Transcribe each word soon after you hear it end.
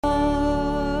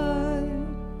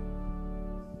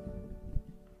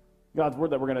God's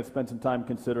word that we're going to spend some time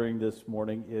considering this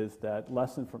morning is that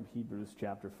lesson from Hebrews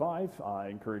chapter 5. I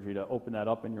encourage you to open that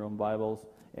up in your own Bibles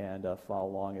and follow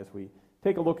along as we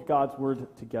take a look at God's word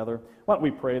together. Why don't we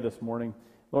pray this morning?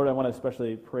 Lord, I want to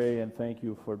especially pray and thank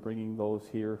you for bringing those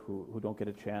here who don't get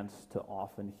a chance to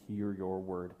often hear your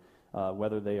word,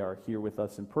 whether they are here with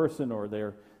us in person or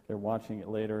they're watching it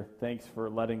later. Thanks for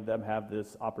letting them have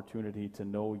this opportunity to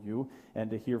know you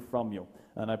and to hear from you.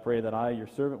 And I pray that I, your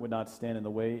servant, would not stand in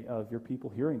the way of your people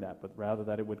hearing that, but rather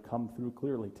that it would come through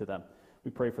clearly to them.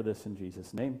 We pray for this in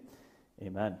Jesus' name.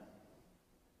 Amen.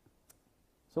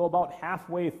 So about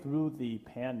halfway through the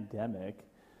pandemic,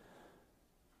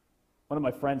 one of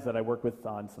my friends that I work with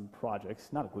on some projects,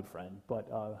 not a good friend, but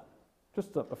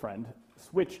just a friend,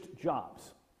 switched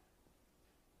jobs.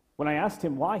 When I asked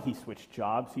him why he switched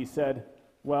jobs, he said,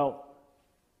 well,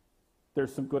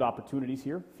 there's some good opportunities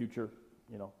here, future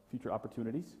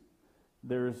opportunities.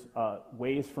 There's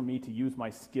ways for me to use my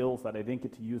skills that I didn't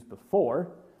get to use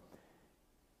before.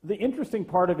 The interesting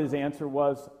part of his answer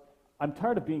was, I'm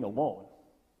tired of being alone.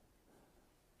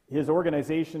 His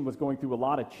organization was going through a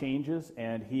lot of changes,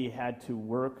 and he had to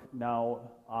work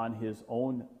now on his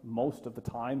own most of the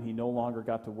time. He no longer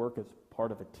got to work as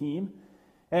part of a team.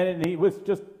 And it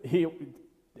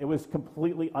was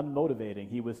completely unmotivating.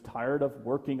 He was tired of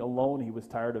working alone. He was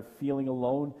tired of feeling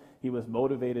alone. He was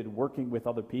motivated working with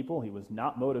other people. He was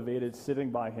not motivated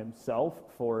sitting by himself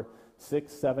for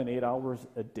 6, 7, 8 hours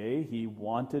a day. He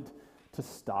wanted to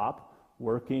stop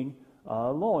working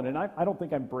alone. And I don't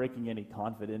think I'm breaking any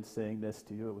confidence saying this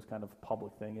to you. It was kind of a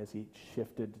public thing as he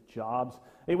shifted jobs.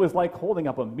 It was like holding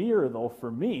up a mirror, though, for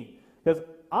me, because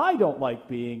I don't like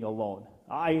being alone.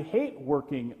 I hate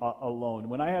working alone.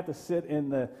 When I have to sit in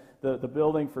the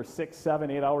building for 6, 7,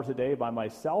 8 hours a day by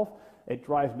myself, it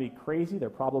drives me crazy. They're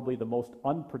probably the most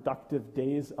unproductive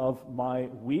days of my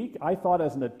week. I thought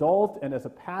as an adult and as a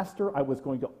pastor, I was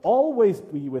going to always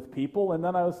be with people, and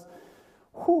then I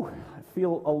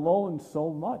feel alone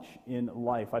so much in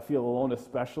life. I feel alone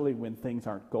especially when things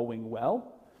aren't going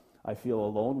well. I feel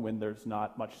alone when there's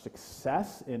not much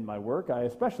success in my work. I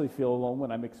especially feel alone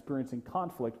when I'm experiencing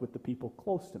conflict with the people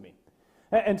close to me.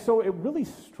 And so it really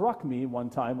struck me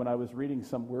one time when I was reading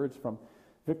some words from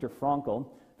Viktor Frankl.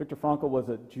 Viktor Frankl was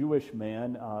a Jewish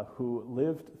man who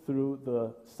lived through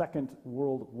the Second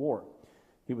World War.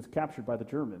 He was captured by the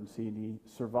Germans. He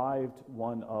survived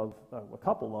a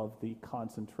couple of the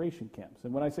concentration camps.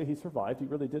 And when I say he survived, he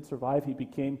really did survive. He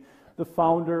became the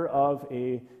founder of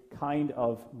a kind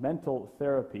of mental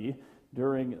therapy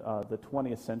during the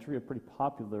 20th century, a pretty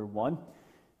popular one.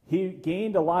 He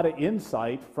gained a lot of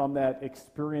insight from that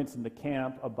experience in the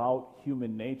camp about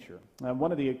human nature. And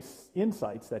one of the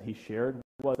insights that he shared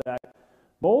was that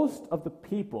most of the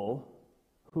people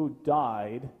who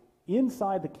died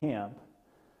inside the camp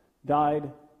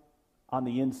died on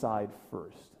the inside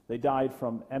first. They died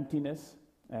from emptiness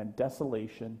and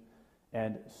desolation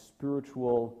and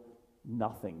spiritual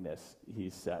nothingness,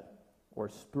 he said, or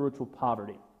spiritual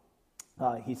poverty.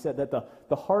 He said that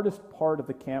the hardest part of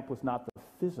the camp was not the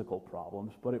physical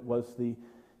problems, but it was the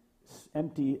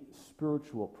empty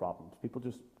spiritual problems. People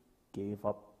just gave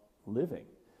up living.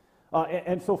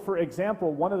 And so, for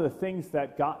example, one of the things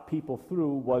that got people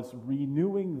through was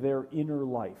renewing their inner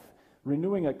life.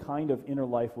 Renewing a kind of inner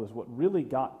life was what really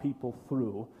got people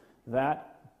through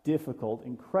that difficult,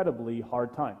 incredibly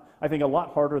hard time. I think a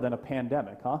lot harder than a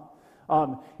pandemic, huh?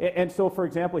 And so, for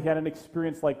example, he had an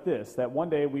experience like this, that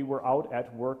one day we were out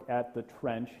at work at the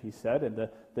trench, he said, and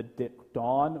the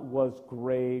dawn was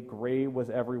gray. Gray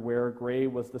was everywhere. Gray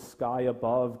was the sky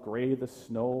above. Gray the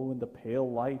snow and the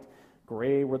pale light.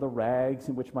 Gray were the rags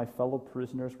in which my fellow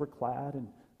prisoners were clad, and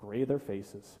gray their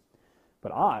faces.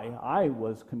 But I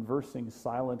was conversing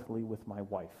silently with my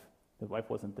wife. His wife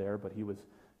wasn't there, but he was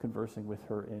conversing with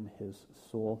her in his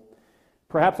soul.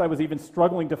 Perhaps I was even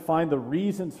struggling to find the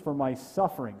reasons for my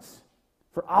sufferings.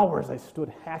 For hours I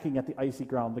stood hacking at the icy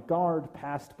ground. The guard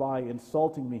passed by,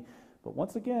 insulting me. But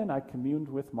once again I communed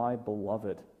with my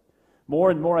beloved. More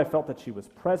and more I felt that she was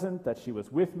present, that she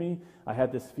was with me. I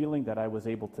had this feeling that I was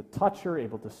able to touch her,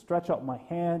 able to stretch out my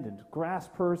hand and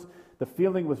grasp hers. The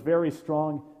feeling was very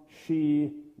strong.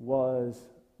 She was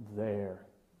there.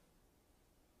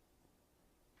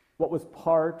 What was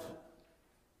part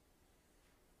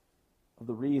of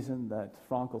the reason that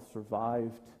Frankl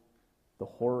survived the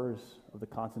horrors of the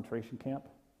concentration camp?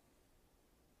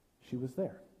 She was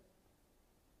there.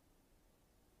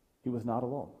 He was not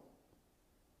alone.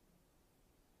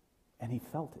 And he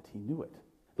felt it. He knew it.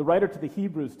 The writer to the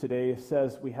Hebrews today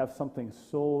says we have something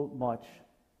so much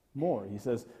more. He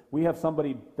says, we have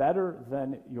somebody better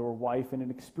than your wife and an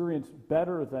experience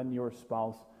better than your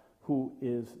spouse who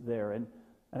is there. And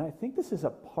I think this is a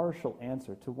partial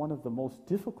answer to one of the most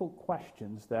difficult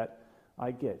questions that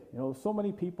I get. So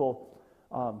many people,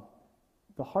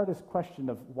 the hardest question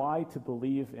of why to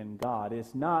believe in God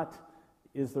is not,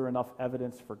 is there enough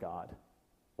evidence for God?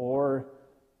 Or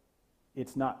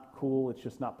it's not cool, it's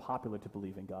just not popular to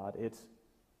believe in God.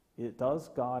 Does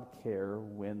God care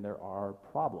when there are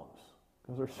problems?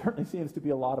 Because there certainly seems to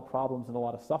be a lot of problems and a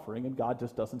lot of suffering, and God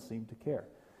just doesn't seem to care.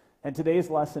 And today's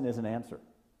lesson is an answer.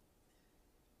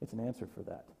 It's an answer for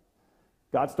that.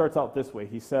 God starts out this way.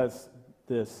 He says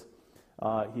this.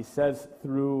 He says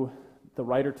through the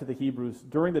writer to the Hebrews,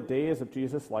 during the days of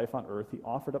Jesus' life on earth, he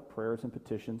offered up prayers and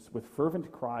petitions with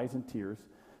fervent cries and tears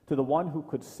to the one who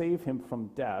could save him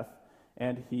from death,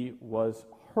 and he was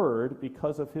heard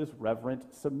because of his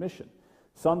reverent submission.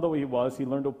 Son though he was, he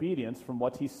learned obedience from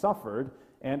what he suffered,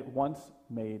 and once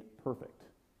made perfect,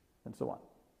 and so on.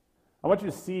 I want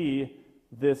you to see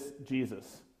this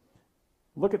Jesus.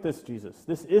 Look at this Jesus.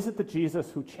 This isn't the Jesus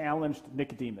who challenged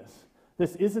Nicodemus.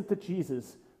 This isn't the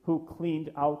Jesus who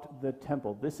cleaned out the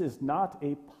temple. This is not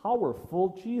a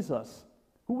powerful Jesus.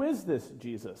 Who is this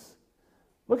Jesus?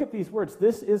 Look at these words.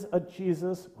 This is a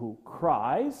Jesus who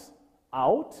cries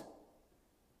out.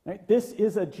 Right? This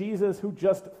is a Jesus who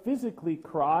just physically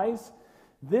cries.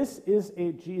 This is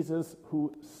a Jesus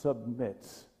who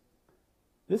submits.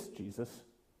 This Jesus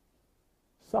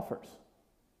suffers.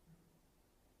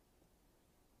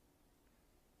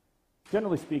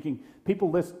 Generally speaking,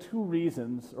 people list two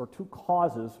reasons or two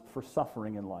causes for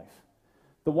suffering in life.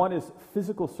 The one is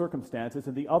physical circumstances,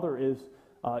 and the other is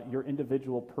your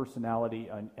individual personality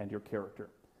and your character.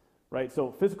 Right?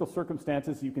 So physical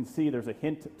circumstances, you can see there's a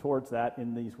hint towards that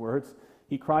in these words.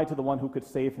 He cried to the one who could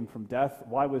save him from death.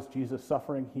 Why was Jesus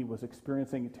suffering? He was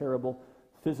experiencing terrible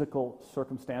physical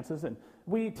circumstances, and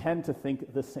we tend to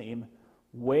think the same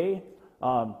way.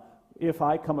 If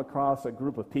I come across a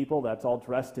group of people that's all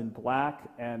dressed in black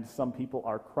and some people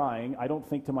are crying, I don't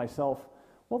think to myself,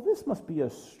 well, this must be a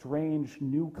strange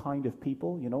new kind of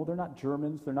people. They're not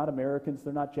Germans, they're not Americans,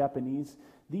 they're not Japanese.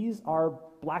 These are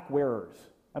black wearers.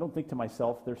 I don't think to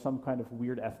myself there's some kind of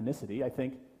weird ethnicity. I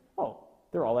think, oh,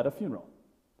 they're all at a funeral.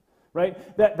 Right?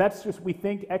 That's just, we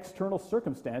think external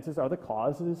circumstances are the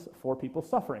causes for people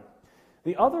suffering.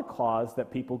 The other cause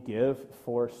that people give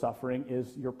for suffering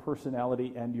is your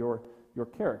personality and your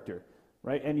character,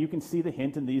 right? And you can see the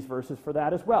hint in these verses for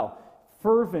that as well.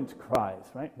 Fervent cries,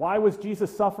 right? Why was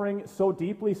Jesus suffering so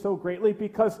deeply, so greatly?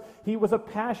 Because he was a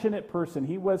passionate person.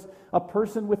 He was a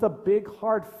person with a big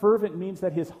heart. Fervent means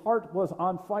that his heart was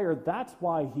on fire. That's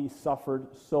why he suffered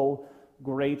so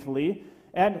greatly.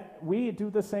 And we do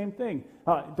the same thing.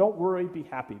 Don't worry, be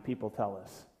happy, people tell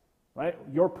us. Right?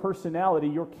 Your personality,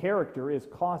 your character is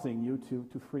causing you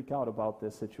to freak out about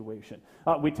this situation.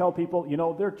 We tell people,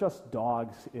 they're just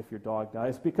dogs if your dog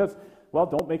dies because, well,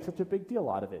 don't make such a big deal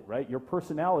out of it, right? Your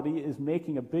personality is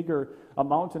making a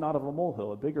mountain out of a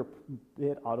molehill, a bigger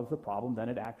bit out of the problem than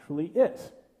it actually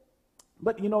is.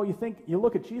 But, you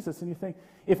look at Jesus and you think,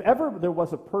 if ever there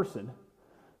was a person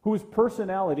whose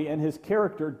personality and his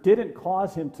character didn't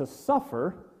cause him to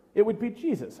suffer, it would be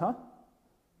Jesus, huh?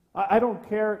 I don't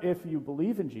care if you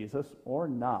believe in Jesus or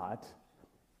not.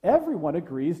 Everyone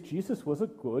agrees Jesus was a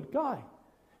good guy.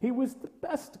 He was the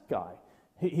best guy.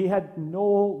 He had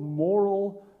no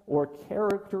moral or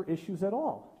character issues at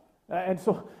all. And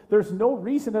so there's no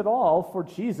reason at all for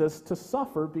Jesus to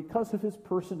suffer because of his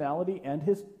personality and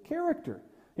his character.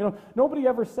 Nobody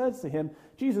ever says to him,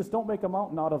 Jesus, don't make a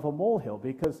mountain out of a molehill,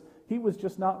 because he was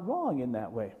just not wrong in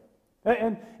that way.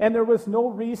 And there was no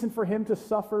reason for him to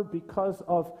suffer because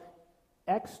of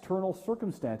external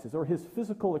circumstances or his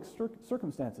physical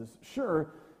circumstances.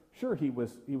 Sure, he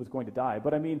was going to die,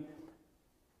 but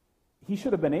he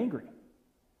should have been angry,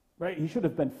 right? He should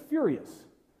have been furious.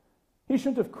 He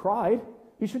shouldn't have cried.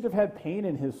 He shouldn't have had pain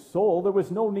in his soul. There was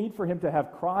no need for him to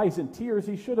have cries and tears.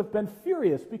 He should have been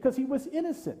furious because he was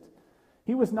innocent.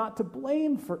 He was not to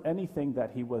blame for anything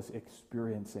that he was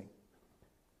experiencing.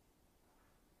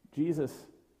 Jesus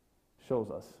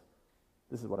shows us,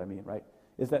 this is what I mean, right,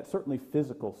 is that certainly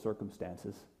physical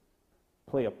circumstances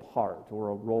play a part or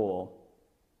a role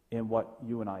in what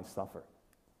you and I suffer.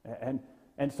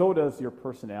 And so does your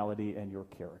personality and your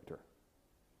character.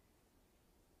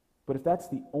 But if that's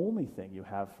the only thing you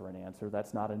have for an answer,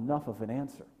 that's not enough of an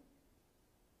answer.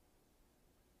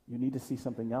 You need to see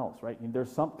something else, right?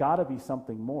 There's got to be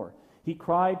something more. He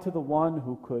cried to the one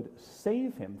who could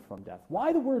save him from death.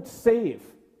 Why the word save?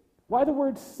 Why the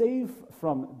word save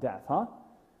from death, huh?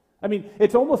 I mean,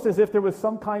 it's almost as if there was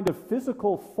some kind of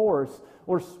physical force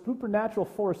or supernatural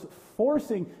force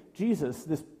forcing Jesus,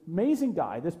 this amazing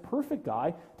guy, this perfect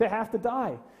guy, to have to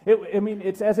die.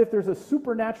 It's as if there's a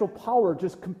supernatural power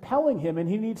just compelling him, and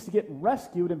he needs to get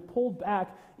rescued and pulled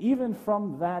back even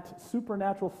from that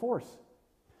supernatural force.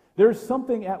 There's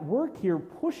something at work here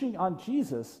pushing on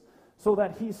Jesus so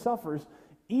that he suffers,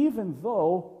 even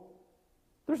though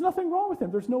there's nothing wrong with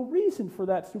him. There's no reason for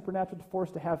that supernatural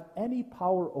force to have any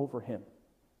power over him.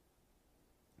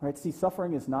 Right? See,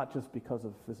 suffering is not just because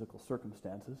of physical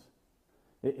circumstances.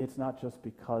 It's not just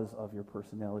because of your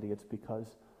personality. It's because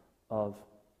of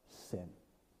sin.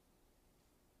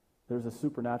 There's a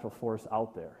supernatural force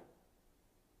out there.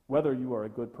 Whether you are a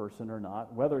good person or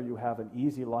not, whether you have an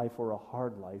easy life or a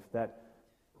hard life, that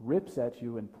rips at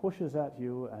you and pushes at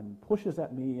you and pushes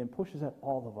at me and pushes at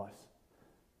all of us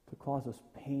to cause us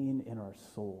pain in our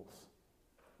souls.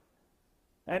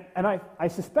 And I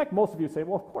suspect most of you say,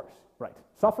 well, of course, right.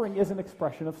 Suffering is an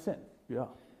expression of sin. Yeah,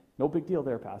 no big deal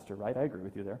there, Pastor, right? I agree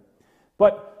with you there.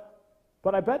 But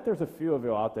I bet there's a few of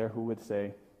you out there who would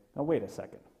say, now wait a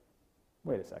second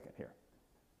here.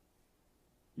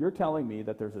 You're telling me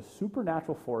that there's a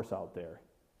supernatural force out there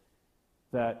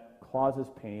that causes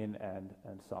pain and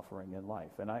suffering in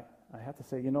life. And I have to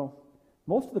say,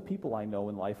 most of the people I know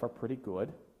in life are pretty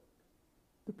good.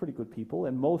 They're pretty good people,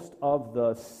 and most of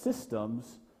the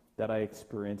systems that I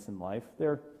experience in life,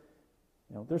 there's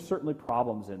certainly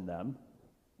problems in them,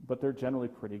 but they're generally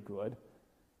pretty good.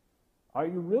 Are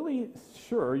you really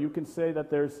sure you can say that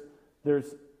there's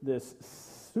this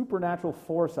supernatural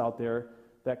force out there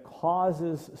that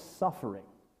causes suffering?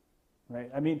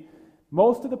 Right? I mean,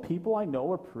 most of the people I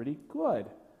know are pretty good.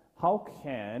 How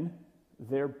can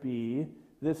there be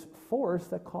this force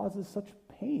that causes such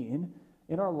pain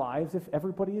in our lives if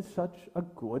everybody is such a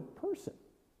good person?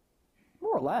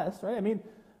 More or less, right? I mean,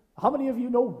 how many of you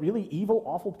know really evil,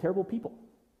 awful, terrible people?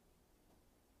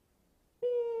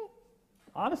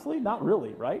 Honestly, not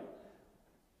really, right?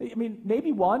 I mean,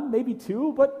 maybe one, maybe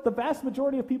two, but the vast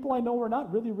majority of people I know are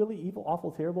not really, really evil,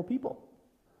 awful, terrible people.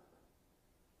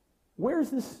 Where's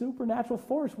this supernatural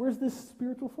force? Where's this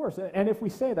spiritual force? And if we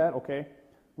say that, okay,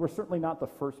 we're certainly not the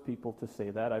first people to say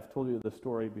that. I've told you the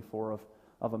story before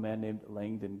of a man named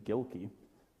Langdon Gilkey.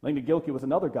 Langdon Gilkey was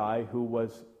another guy who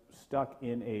was stuck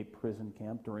in a prison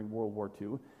camp during World War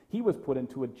II. He was put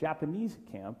into a Japanese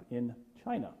camp in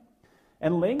China.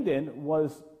 And Langdon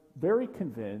was very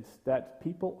convinced that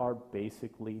people are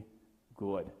basically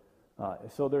good.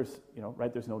 So there's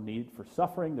no need for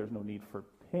suffering, there's no need for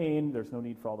pain, there's no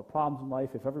need for all the problems in life.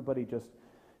 If everybody just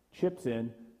chips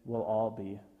in, we'll all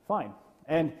be fine.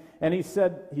 And he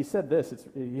said this,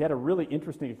 he had a really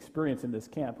interesting experience in this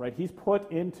camp, right? He's put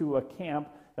into a camp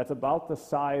that's about the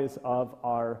size of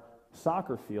our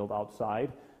soccer field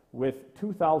outside with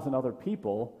 2,000 other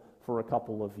people for a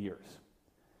couple of years.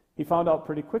 He found out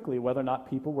pretty quickly whether or not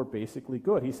people were basically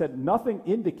good. He said, nothing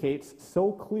indicates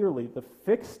so clearly the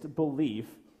fixed belief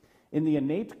in the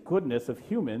innate goodness of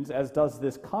humans as does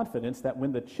this confidence that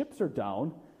when the chips are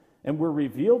down and we're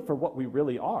revealed for what we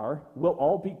really are, we'll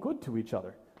all be good to each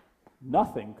other.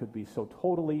 Nothing could be so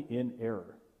totally in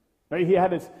error. Right? He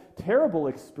had this terrible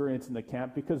experience in the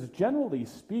camp because, generally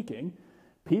speaking,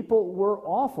 people were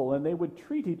awful and they would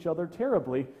treat each other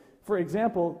terribly. For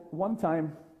example, one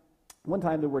time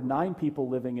there were 9 people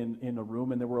living in a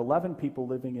room and there were 11 people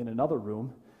living in another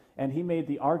room, and he made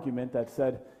the argument that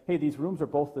said, hey, these rooms are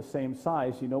both the same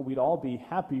size, we'd all be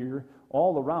happier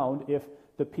all around if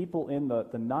the people in the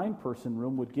 9-person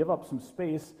room would give up some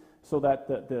space so that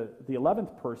the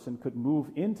 11th person could move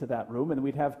into that room, and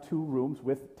we'd have 2 rooms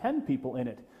with 10 people in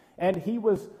it. And he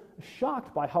was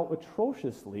shocked by how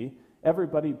atrociously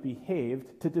everybody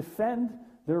behaved to defend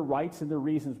their rights and their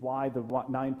reasons why the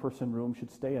 9-person room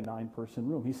should stay a 9-person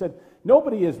room. He said,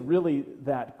 nobody is really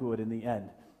that good in the end.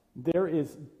 There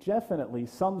is definitely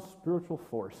some spiritual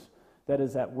force that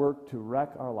is at work to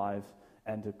wreck our lives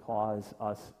and to cause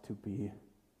us to be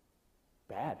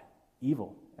bad,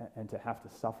 evil, and to have to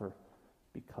suffer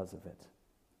because of it.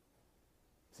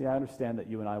 See, I understand that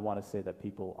you and I want to say that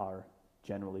people are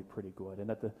generally pretty good and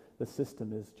that the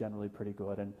system is generally pretty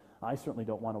good, and I certainly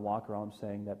don't want to walk around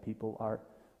saying that people are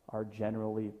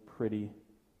generally pretty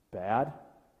bad,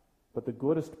 but the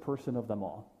goodest person of them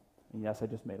all, and yes, I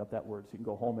just made up that word, so you can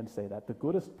go home and say that, the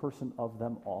goodest person of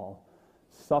them all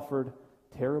suffered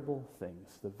terrible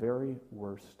things, the very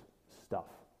worst stuff.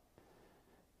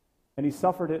 And he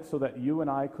suffered it so that you and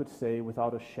I could say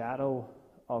without a shadow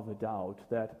of a doubt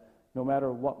that no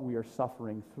matter what we are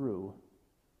suffering through,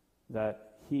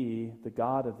 that he, the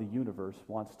God of the universe,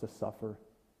 wants to suffer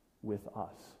with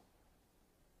us.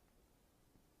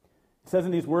 says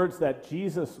in these words that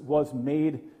Jesus was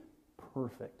made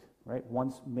perfect, right?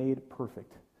 Once made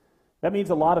perfect. That means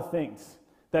a lot of things.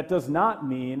 That does not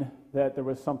mean that there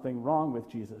was something wrong with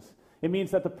Jesus. It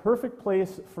means that the perfect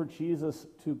place for Jesus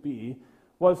to be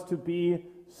was to be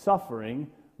suffering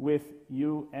with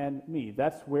you and me.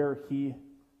 That's where he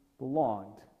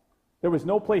belonged. There was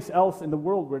no place else in the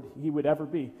world where he would ever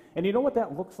be. And you know what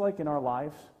that looks like in our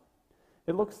lives?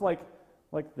 It looks like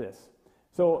this.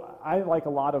 So I, like a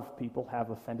lot of people, have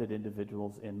offended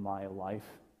individuals in my life.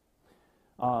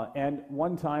 And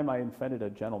one time I offended a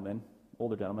gentleman,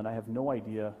 older gentleman. I have no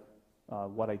idea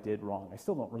what I did wrong. I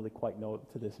still don't really quite know it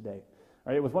to this day.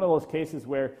 Right? It was one of those cases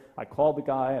where I called the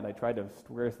guy and I tried to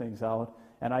square things out,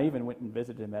 and I even went and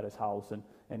visited him at his house,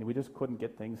 and we just couldn't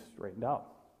get things straightened out.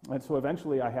 And so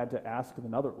eventually I had to ask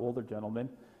another older gentleman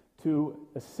to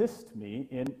assist me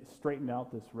in straightening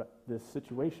out this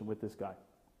situation with this guy.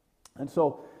 And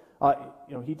so,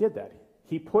 he did that.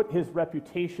 He put his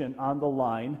reputation on the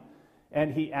line,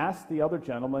 and he asked the other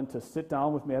gentleman to sit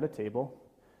down with me at a table.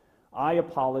 I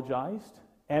apologized,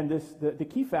 and the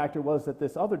key factor was that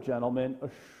this other gentleman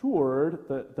assured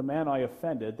the man I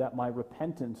offended that my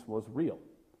repentance was real.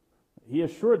 He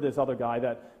assured this other guy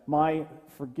that my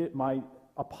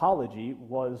apology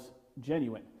was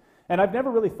genuine. And I've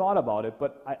never really thought about it,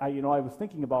 but I was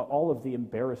thinking about all of the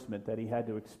embarrassment that he had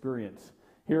to experience.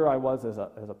 Here I was as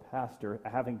a pastor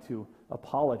having to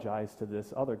apologize to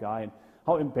this other guy, and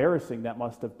how embarrassing that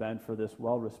must have been for this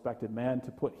well-respected man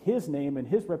to put his name and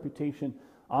his reputation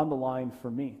on the line for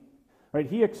me. Right?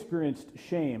 He experienced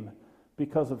shame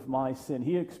because of my sin.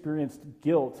 He experienced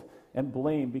guilt and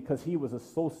blame because he was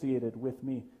associated with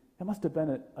me. It must have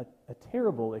been a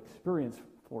terrible experience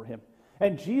for him.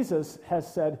 And Jesus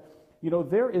has said,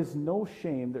 there is no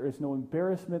shame, there is no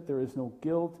embarrassment, there is no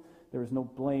guilt, there is no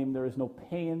blame, there is no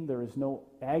pain, there is no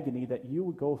agony that you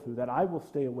would go through that I will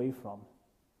stay away from.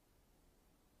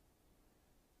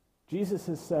 Jesus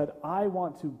has said, I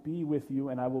want to be with you,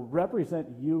 and I will represent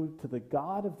you to the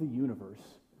God of the universe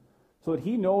so that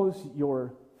he knows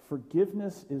your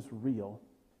forgiveness is real,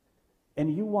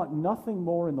 and you want nothing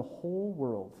more in the whole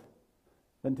world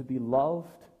than to be loved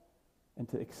and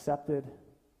to accepted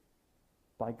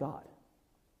by God.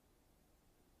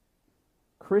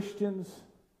 Christians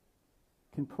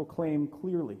can proclaim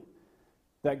clearly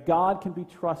that God can be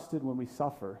trusted when we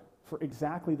suffer for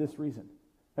exactly this reason.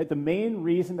 Right? The main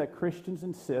reason that Christians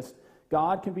insist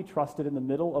God can be trusted in the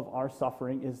middle of our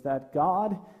suffering is that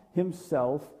God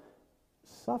himself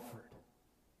suffered.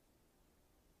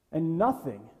 And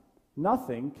nothing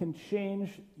can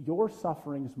change your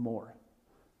sufferings more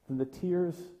than the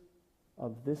tears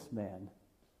of this man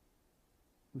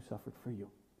who suffered for you.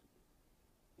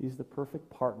 He's the perfect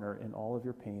partner in all of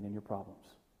your pain and your problems.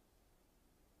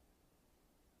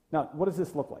 Now, what does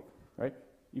this look like, right?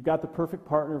 You've got the perfect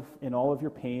partner in all of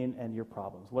your pain and your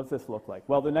problems. What does this look like?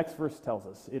 Well, the next verse tells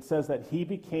us. It says that he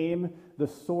became the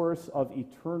source of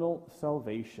eternal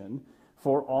salvation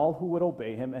for all who would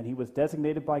obey him, and he was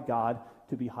designated by God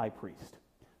to be high priest.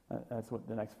 That's what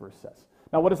the next verse says.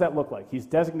 Now, what does that look like? He's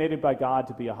designated by God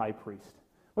to be a high priest.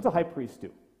 What's a high priest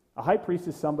do? A high priest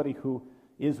is somebody who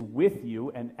is with you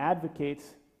and advocates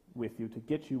with you to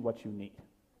get you what you need.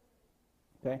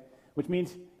 Okay? Which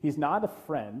means he's not a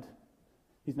friend,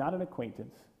 he's not an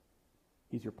acquaintance,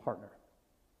 he's your partner.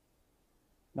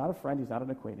 Not a friend, he's not an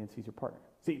acquaintance, he's your partner.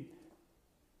 See,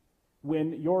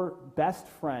 when your best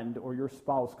friend or your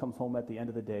spouse comes home at the end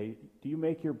of the day, do you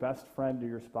make your best friend or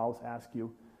your spouse ask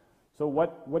you, so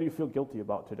what do you feel guilty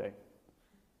about today?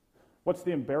 What's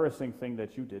the embarrassing thing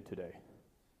that you did today?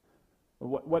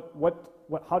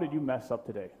 How did you mess up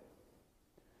today?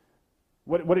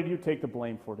 What did you take the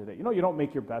blame for today? You don't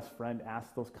make your best friend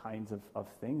ask those kinds of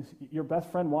things. Your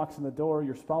best friend walks in the door,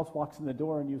 your spouse walks in the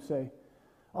door, and you say,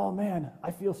 oh man,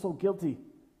 I feel so guilty.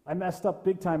 I messed up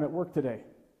big time at work today.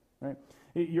 Right?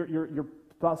 Your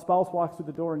spouse walks through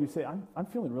the door and you say, I'm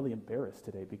feeling really embarrassed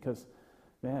today because,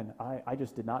 man, I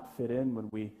just did not fit in when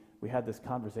we had this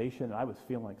conversation and I was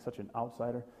feeling like such an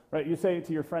outsider. Right? You say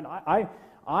to your friend,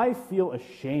 I feel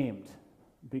ashamed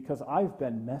because I've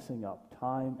been messing up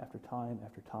time after time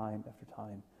after time after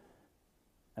time.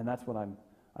 And that's what I'm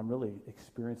really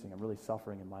experiencing. I'm really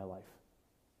suffering in my life.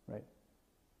 Right?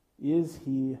 Is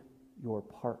he your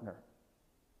partner?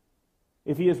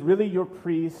 If he is really your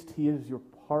priest, he is your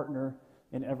partner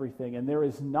in everything. And there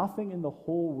is nothing in the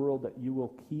whole world that you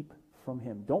will keep from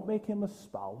him. Don't make him a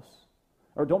spouse,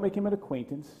 or don't make him an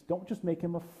acquaintance. Don't just make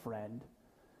him a friend.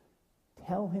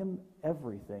 Tell him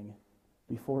everything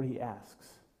before he asks.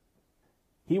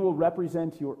 He will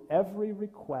represent your every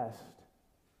request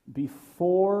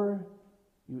before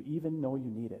you even know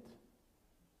you need it.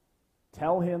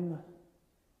 Tell him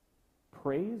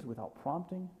praise without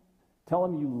prompting. Tell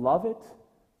him you love it.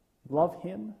 Love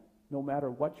him no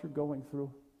matter what you're going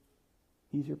through.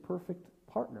 He's your perfect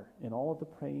partner in all of the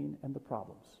pain and the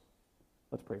problems.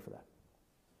 Let's pray for that.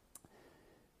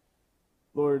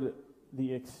 Lord,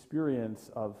 the experience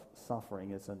of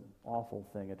suffering is an awful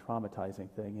thing, a traumatizing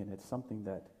thing, and it's something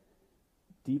that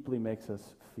deeply makes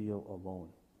us feel alone.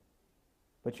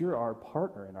 But you're our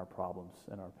partner in our problems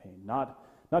and our pain, not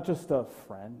just a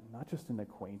friend, not just an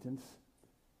acquaintance.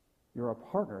 You're our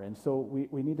partner, and so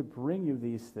we need to bring you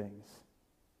these things,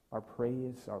 our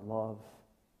praise, our love,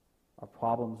 our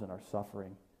problems and our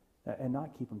suffering, and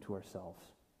not keep them to ourselves.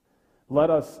 Let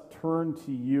us turn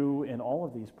to you in all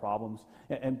of these problems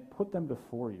and put them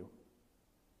before you,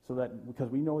 so that because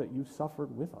we know that you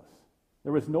suffered with us.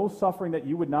 There was no suffering that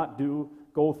you would not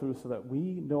go through, so that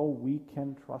we know we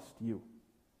can trust you.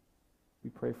 We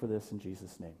pray for this in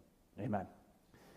Jesus' name. Amen.